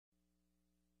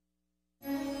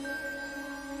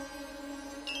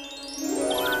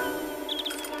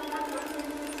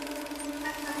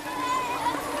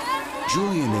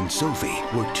Julien and Sophie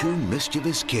were two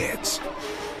mischievous kids.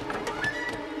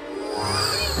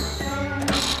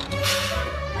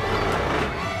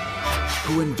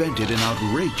 Who invented an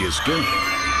outrageous game.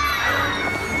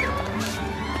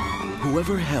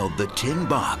 Whoever held the tin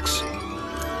box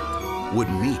would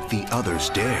meet the other's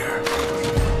dare.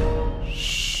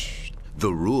 Shh.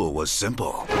 The rule was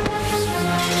simple.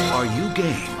 Are you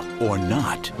game or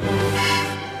not?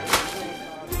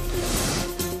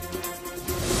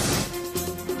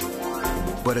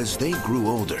 But as they grew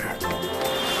older,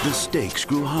 the stakes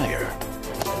grew higher.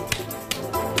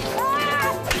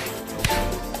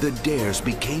 The dares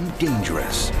became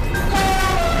dangerous.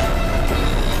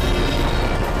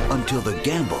 Until the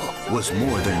gamble was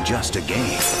more than just a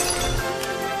game.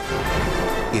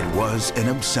 It was an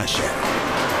obsession.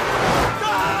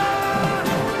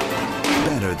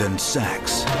 Better than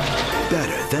sex.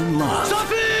 Better than love.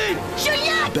 Sophie!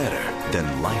 Julien! Better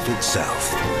than life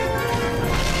itself.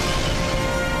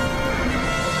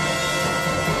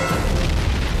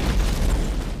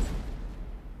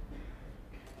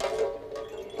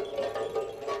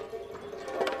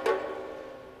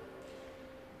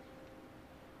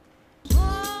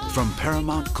 From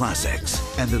Paramount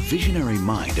Classics and the visionary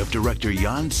mind of director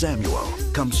Jan Samuel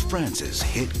comes France's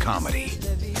hit comedy.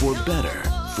 For better,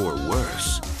 for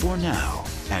worse, for now,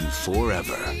 and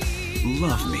forever.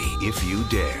 Love Me If You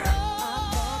Dare.